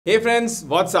Hey friends,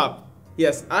 what's up?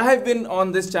 Yes, I have been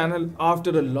on this channel after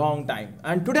a long time,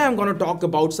 and today I'm going to talk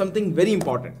about something very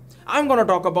important. I'm going to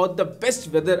talk about the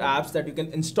best weather apps that you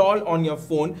can install on your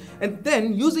phone, and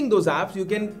then using those apps you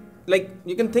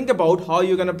can think about how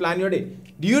you're going to plan your day.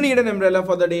 Do you need an umbrella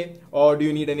for the day or do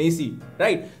you need an AC,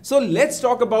 right? So let's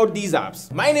talk about these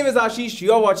apps. My name is Ashish,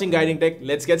 you're watching Guiding Tech.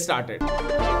 Let's get started.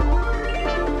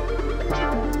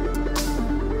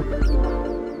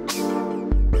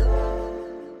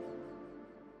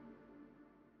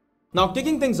 Now,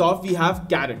 kicking things off, we have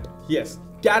Carrot. Yes,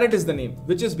 Carrot is the name,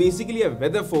 which is basically a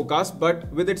weather forecast but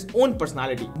with its own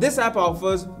personality. This app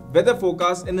offers weather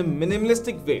forecast in a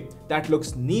minimalistic way that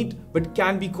looks neat but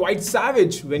can be quite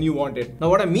savage when you want it. Now,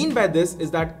 what I mean by this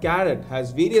is that Carrot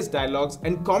has various dialogues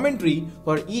and commentary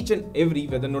for each and every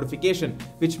weather notification,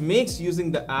 which makes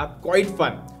using the app quite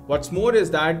fun. What's more is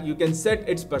that you can set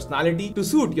its personality to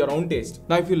suit your own taste.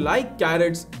 Now, if you like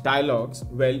Carrot's dialogues,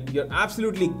 well, you're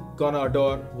absolutely gonna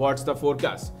adore What's the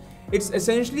Forecast. It's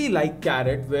essentially like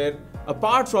Carrot, where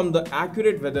apart from the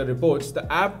accurate weather reports,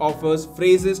 the app offers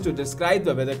phrases to describe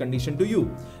the weather condition to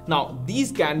you. Now,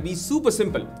 these can be super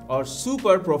simple or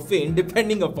super profane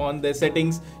depending upon the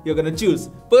settings you're gonna choose.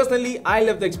 Personally, I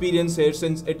love the experience here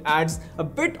since it adds a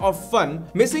bit of fun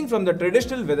missing from the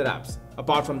traditional weather apps.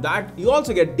 Apart from that, you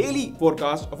also get daily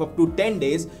forecast of up to 10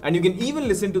 days, and you can even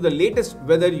listen to the latest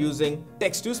weather using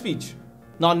text-to-speech.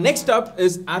 Now, next up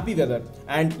is Appy Weather,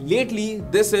 and lately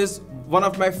this is one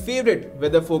of my favorite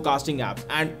weather forecasting apps.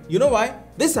 And you know why?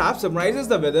 This app summarizes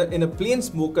the weather in a plain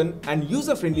spoken and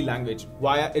user-friendly language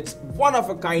via its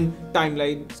one-of-a-kind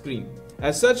timeline screen.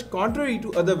 As such, contrary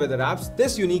to other weather apps,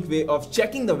 this unique way of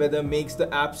checking the weather makes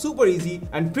the app super easy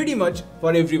and pretty much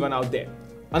for everyone out there.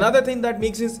 Another thing that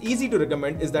makes it easy to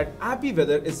recommend is that Appy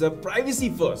Weather is a privacy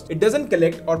first. It doesn't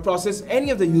collect or process any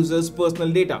of the user's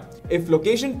personal data. If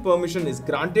location permission is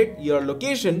granted, your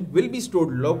location will be stored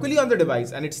locally on the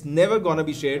device and it's never gonna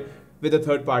be shared with a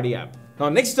third-party app. Now,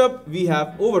 next up, we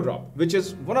have Overdrop, which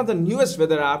is one of the newest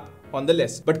weather app on the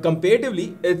list, but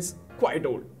comparatively, it's quite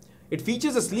old. It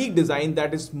features a sleek design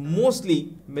that is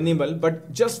mostly minimal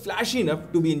but just flashy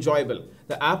enough to be enjoyable.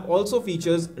 The app also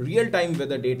features real-time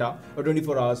weather data, a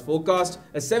 24 hours forecast,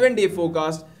 a 7-day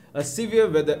forecast, a severe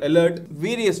weather alert,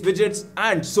 various widgets,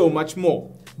 and so much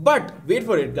more. But wait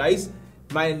for it, guys.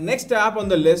 My next app on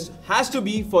the list has to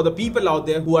be for the people out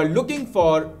there who are looking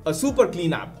for a super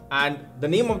clean app, and the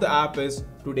name of the app is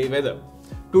Today Weather.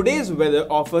 Today's Weather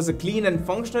offers a clean and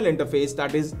functional interface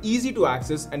that is easy to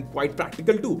access and quite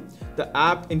practical too. The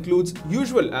app includes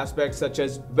usual aspects such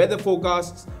as weather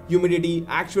forecasts, humidity,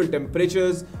 actual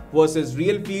temperatures versus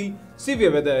real feel,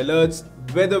 severe weather alerts,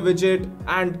 weather widget,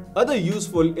 and other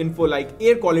useful info like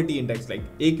air quality index like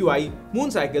AQI,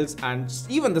 moon cycles, and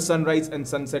even the sunrise and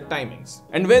sunset timings.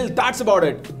 And well, that's about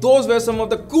it. Those were some of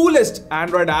the coolest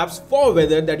Android apps for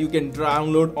weather that you can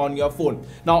download on your phone.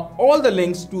 Now, all the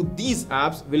links to these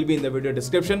apps will be in the video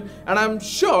description, and I'm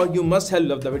sure you must have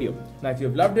loved the video. Now, if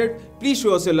you've loved it, please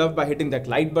show us your love by hitting that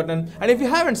like button, and if you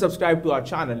haven't subscribed to our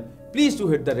channel, please do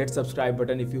hit the red subscribe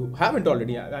button if you haven't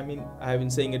already. I mean, I have been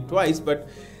saying it twice, but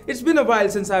it's been a while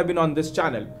since I've been on this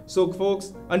channel. So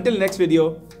folks, until next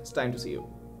video, it's time to see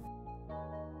you.